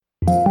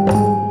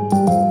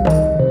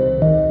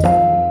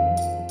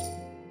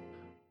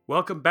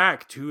Welcome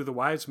back to The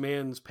Wise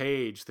Man's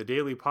Page, the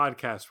daily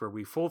podcast where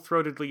we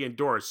full-throatedly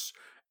endorse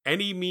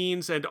any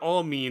means and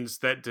all means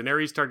that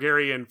Daenerys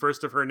Targaryen,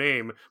 first of her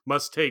name,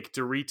 must take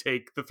to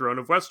retake the throne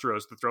of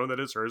Westeros, the throne that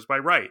is hers by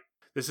right.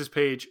 This is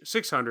page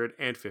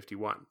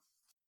 651.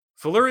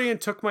 Felurian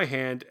took my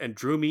hand and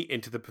drew me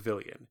into the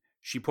pavilion.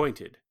 She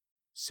pointed.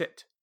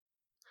 Sit.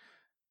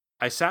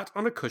 I sat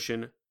on a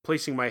cushion,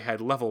 placing my head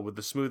level with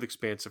the smooth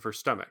expanse of her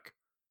stomach.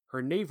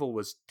 Her navel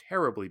was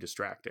terribly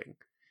distracting.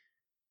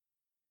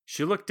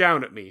 She looked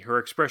down at me, her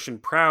expression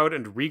proud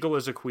and regal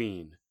as a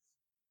queen.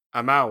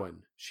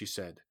 Amawan, she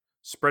said,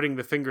 spreading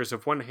the fingers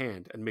of one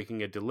hand and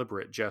making a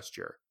deliberate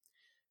gesture.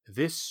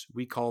 This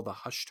we call the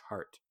hushed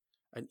heart,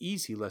 an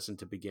easy lesson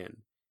to begin,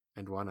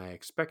 and one I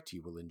expect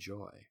you will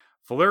enjoy.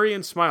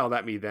 Felurian smiled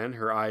at me then,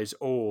 her eyes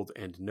old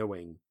and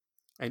knowing.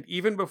 And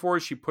even before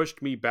she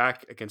pushed me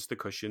back against the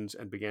cushions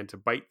and began to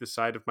bite the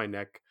side of my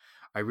neck,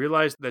 I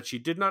realized that she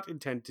did not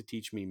intend to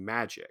teach me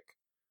magic.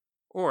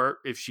 Or,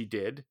 if she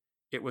did,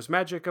 it was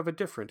magic of a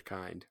different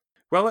kind.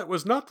 While it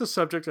was not the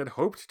subject I'd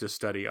hoped to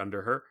study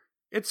under her,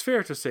 it's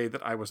fair to say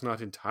that I was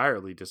not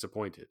entirely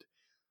disappointed.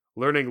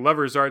 Learning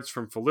lover's arts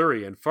from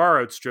Felurian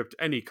far outstripped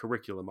any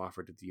curriculum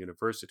offered at the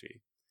university.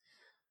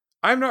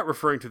 I'm not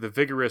referring to the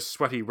vigorous,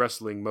 sweaty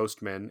wrestling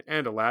most men,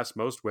 and alas,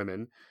 most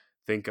women,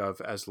 think of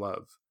as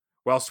love.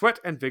 While sweat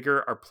and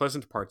vigor are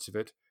pleasant parts of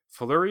it,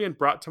 Felurian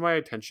brought to my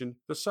attention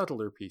the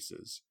subtler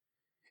pieces.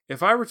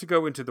 If I were to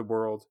go into the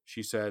world,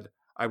 she said,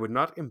 I would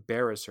not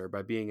embarrass her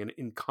by being an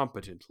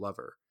incompetent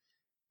lover.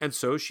 And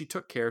so she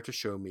took care to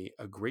show me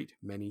a great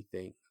many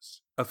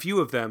things. A few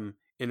of them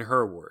in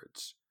her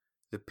words.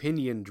 The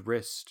pinioned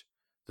wrist,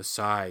 the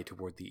sigh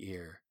toward the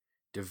ear,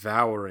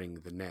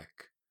 devouring the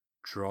neck,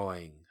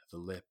 drawing the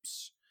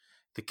lips,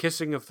 the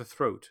kissing of the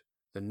throat,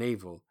 the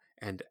navel,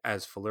 and,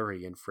 as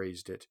Felurian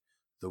phrased it,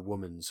 the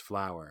woman's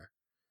flower,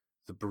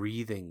 the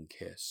breathing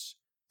kiss,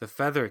 the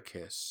feather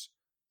kiss,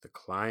 the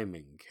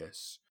climbing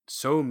kiss.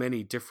 So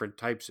many different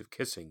types of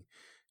kissing,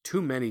 too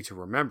many to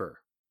remember,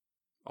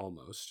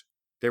 almost.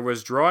 There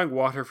was drawing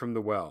water from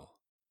the well,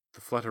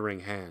 the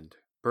fluttering hand,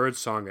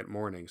 birdsong at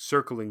morning,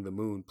 circling the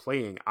moon,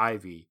 playing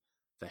ivy,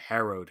 the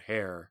harrowed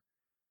hair.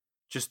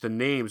 Just the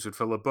names would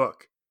fill a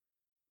book.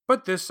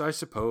 But this, I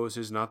suppose,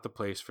 is not the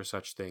place for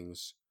such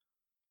things.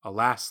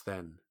 Alas,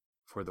 then,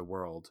 for the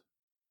world.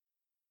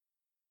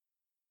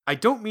 I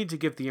don't mean to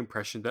give the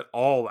impression that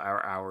all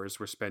our hours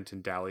were spent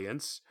in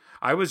dalliance.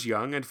 I was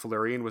young, and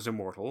Felurian was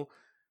immortal,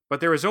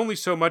 but there is only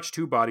so much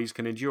two bodies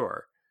can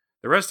endure.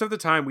 The rest of the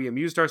time we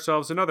amused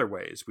ourselves in other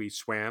ways. We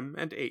swam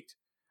and ate.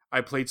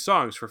 I played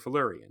songs for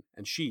Felurian,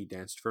 and she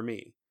danced for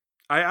me.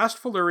 I asked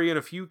Felurian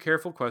a few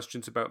careful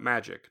questions about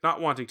magic,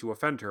 not wanting to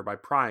offend her by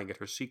prying at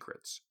her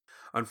secrets.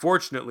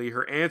 Unfortunately,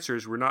 her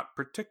answers were not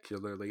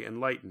particularly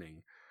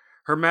enlightening.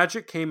 Her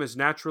magic came as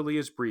naturally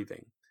as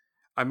breathing.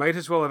 I might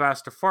as well have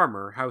asked a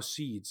farmer how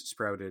seeds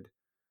sprouted.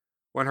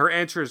 When her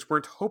answers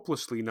weren't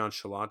hopelessly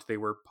nonchalant, they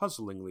were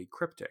puzzlingly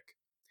cryptic.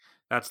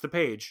 That's the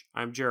page.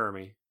 I'm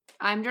Jeremy.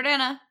 I'm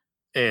Jordana.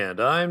 And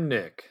I'm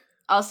Nick.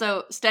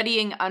 Also,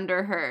 studying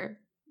under her.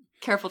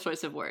 Careful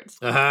choice of words.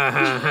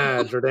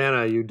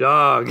 Jordana, you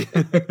dog.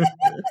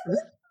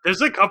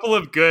 There's a couple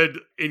of good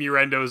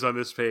innuendos on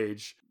this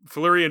page.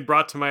 Felurian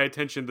brought to my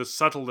attention the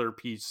subtler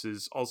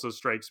pieces also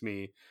strikes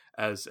me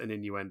as an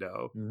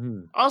innuendo.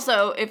 Mm-hmm.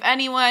 Also, if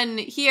anyone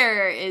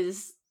here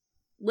is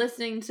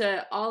listening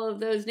to all of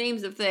those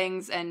names of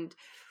things and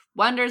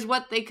wonders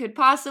what they could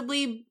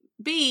possibly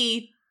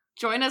be,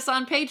 join us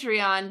on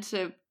Patreon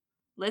to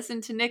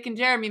listen to Nick and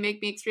Jeremy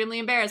make me extremely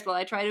embarrassed while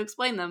I try to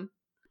explain them.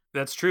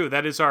 That's true.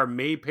 That is our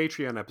May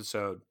Patreon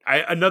episode.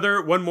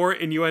 One more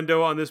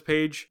innuendo on this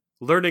page.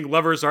 Learning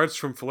lover's arts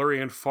from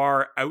Felurian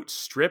far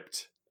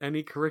outstripped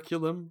any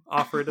curriculum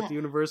offered at the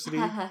university.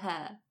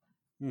 I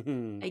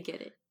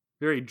get it.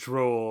 Very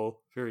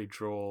droll. Very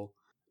droll.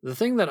 The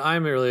thing that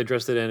I'm really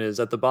interested in is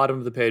at the bottom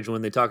of the page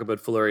when they talk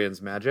about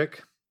Felurian's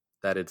magic,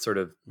 that it's sort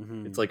of,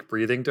 it's like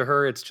breathing to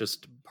her. It's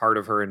just part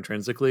of her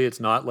intrinsically. It's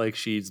not like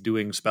she's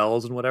doing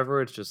spells and whatever.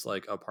 It's just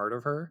like a part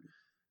of her.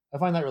 I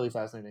find that really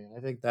fascinating.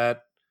 I think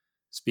that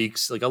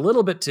speaks like a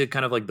little bit to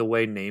kind of like the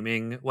way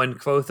naming, when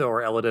Kvothe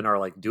or Elladan are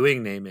like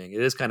doing naming,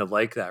 it is kind of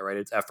like that, right?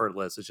 It's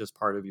effortless. It's just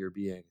part of your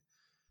being.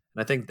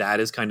 And I think that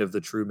is kind of the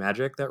true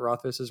magic that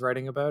Rothfuss is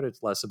writing about.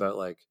 It's less about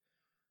like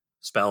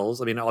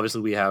spells. I mean,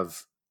 obviously we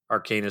have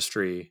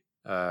arcanistry,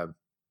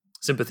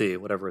 sympathy,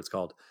 whatever it's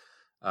called,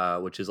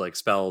 which is like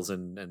spells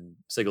and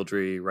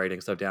sigildry,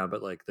 writing stuff down.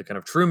 But like the kind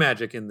of true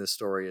magic in this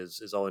story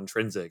is all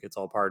intrinsic. It's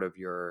all part of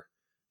your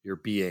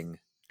being.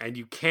 And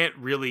you can't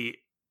really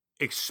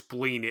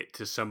explain it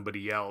to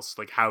somebody else,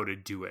 like how to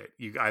do it.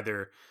 You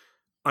either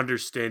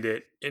understand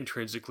it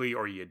intrinsically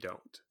or you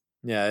don't.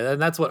 Yeah,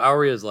 and that's what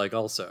Aurea is like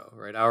also,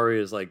 right?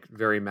 Aurea is like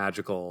very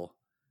magical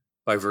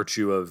by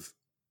virtue of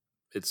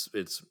it's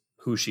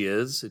who she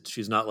is.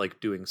 She's not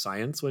like doing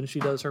science when she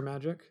does her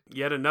magic.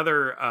 Yet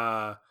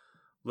another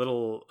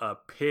little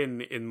pin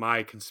in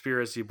my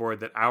conspiracy board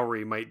that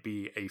Aurea might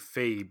be a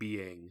fey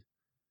being.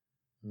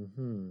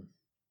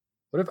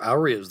 What if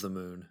Aurea is the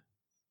moon?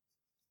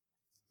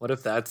 What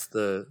if that's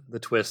the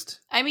twist?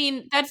 I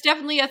mean, that's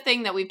definitely a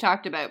thing that we've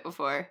talked about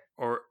before.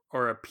 Or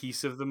a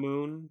piece of the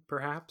moon,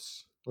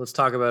 perhaps? Let's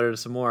talk about it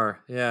some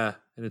more. Yeah,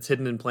 and it's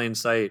hidden in plain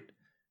sight.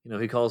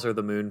 He calls her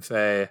the Moon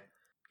Fae.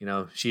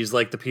 She's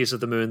like the piece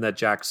of the moon that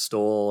Jack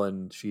stole,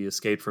 and she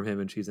escaped from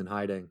him, and she's in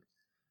hiding.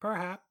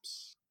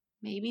 Perhaps.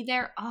 Maybe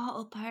they're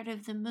all part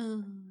of the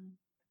moon.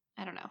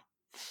 I don't know.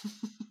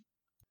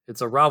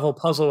 It's a Ravel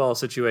Puzzlewell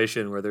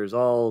situation where there's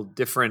all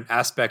different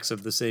aspects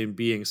of the same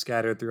being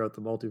scattered throughout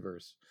the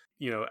multiverse.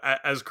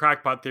 As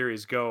crackpot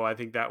theories go, I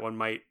think that one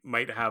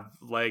might have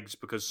legs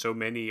because so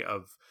many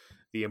of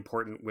the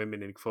important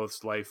women in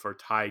Kvothe's life are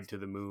tied to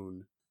the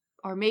moon.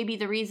 Or maybe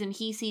the reason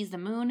he sees the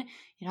moon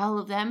in all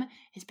of them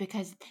is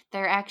because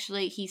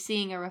he's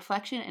seeing a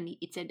reflection, and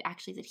it said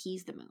actually that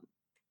he's the moon.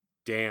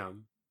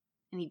 Damn.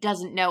 And he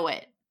doesn't know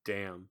it.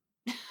 Damn.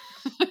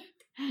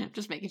 I'm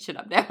just making shit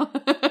up now.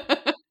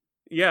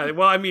 Yeah,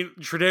 well, I mean,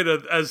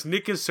 Trinidad, as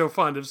Nick is so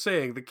fond of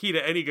saying, the key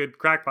to any good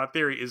crackpot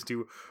theory is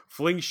to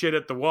fling shit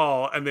at the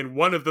wall, and then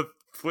one of the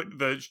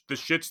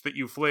shits that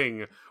you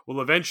fling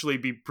will eventually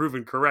be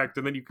proven correct,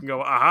 and then you can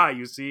go, aha,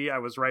 you see, I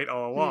was right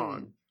all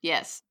along.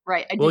 Yes,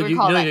 right. I do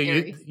recall that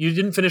theory. You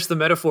didn't finish the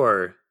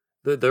metaphor.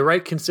 The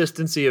right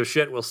consistency of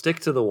shit will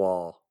stick to the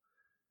wall.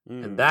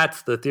 And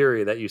that's the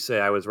theory that you say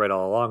I was right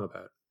all along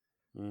about.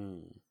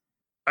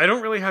 I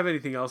don't really have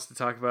anything else to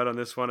talk about on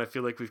this one. I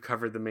feel like we've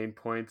covered the main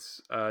points.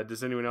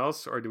 Does anyone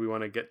else, or do we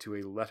want to get to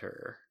a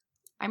letter?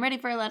 I'm ready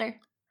for a letter.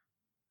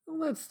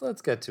 Well,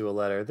 let's get to a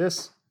letter.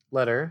 This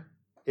letter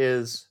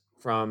is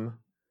from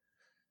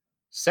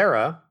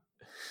Sarah.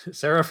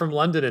 Sarah from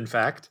London, in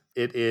fact.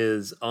 It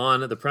is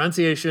on the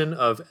pronunciation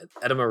of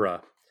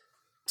Edinburgh.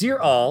 Dear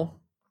all,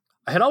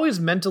 I had always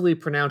mentally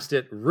pronounced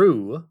it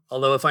Roo,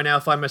 although if I now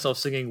find myself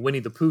singing Winnie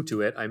the Pooh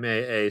to it, I may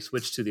A,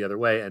 switch to the other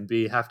way, and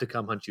B, have to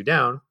come hunt you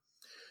down.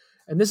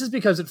 And this is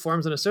because it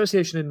forms an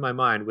association in my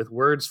mind with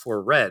words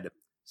for red,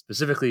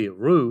 specifically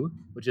roux,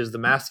 which is the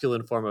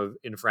masculine form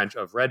in French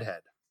of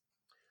redhead.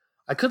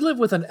 I could live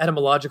with an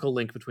etymological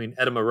link between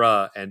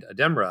Edinburgh and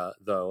Edemra,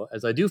 though,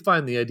 as I do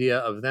find the idea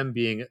of them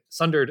being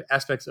sundered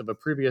aspects of a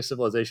previous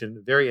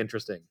civilization very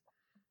interesting.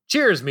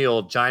 Cheers, me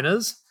old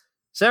Chinas!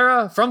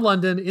 Sarah, from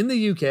London, in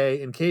the UK,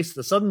 in case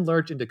the sudden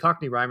lurch into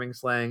Cockney rhyming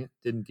slang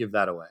didn't give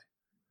that away.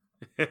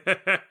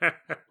 I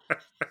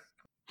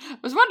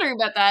was wondering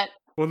about that.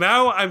 Well,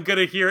 now I'm going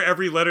to hear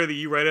every letter that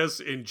you write us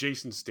in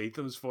Jason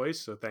Statham's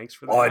voice, so thanks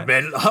for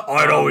that.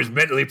 I'd always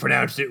mentally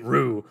pronounced it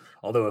Roo,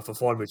 although if I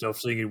find myself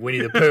singing Winnie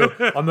the Pooh,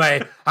 I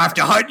may have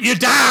to hunt you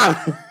down!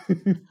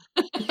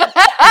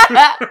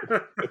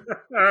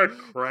 Oh,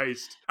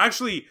 Christ.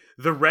 Actually,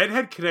 the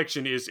redhead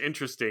connection is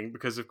interesting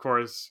because, of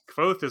course,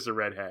 Kvothe is a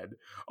redhead,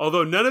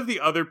 although none of the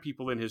other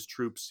people in his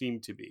troop seem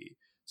to be.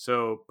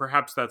 So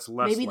perhaps that's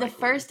less Maybe likely. the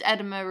first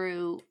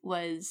Edamaru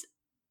was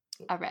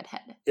a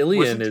redhead.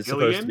 Ilian is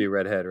supposed to be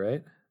redhead,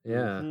 right?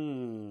 Yeah.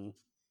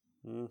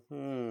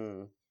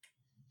 Mm-hmm.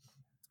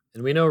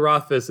 And we know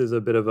Rothfuss is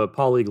a bit of a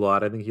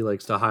polyglot. I think he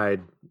likes to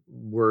hide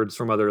words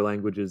from other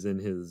languages in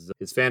his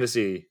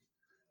fantasy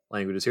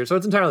languages here. So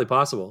it's entirely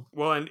possible.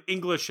 Well, and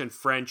English and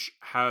French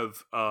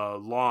have a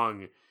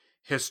long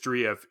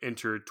history of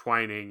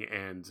intertwining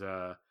and,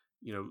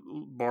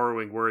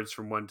 borrowing words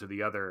from one to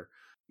the other.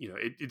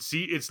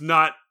 It's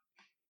not...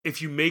 If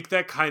you make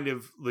that kind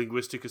of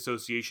linguistic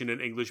association,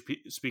 an English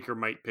speaker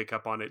might pick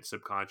up on it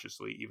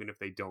subconsciously, even if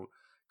they don't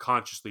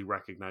consciously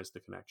recognize the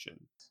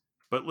connection.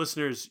 But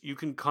listeners, you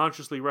can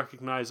consciously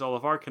recognize all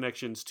of our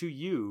connections to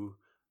you,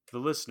 the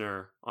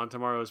listener, on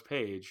tomorrow's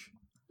page.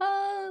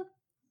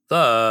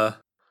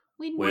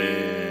 We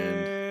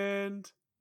win.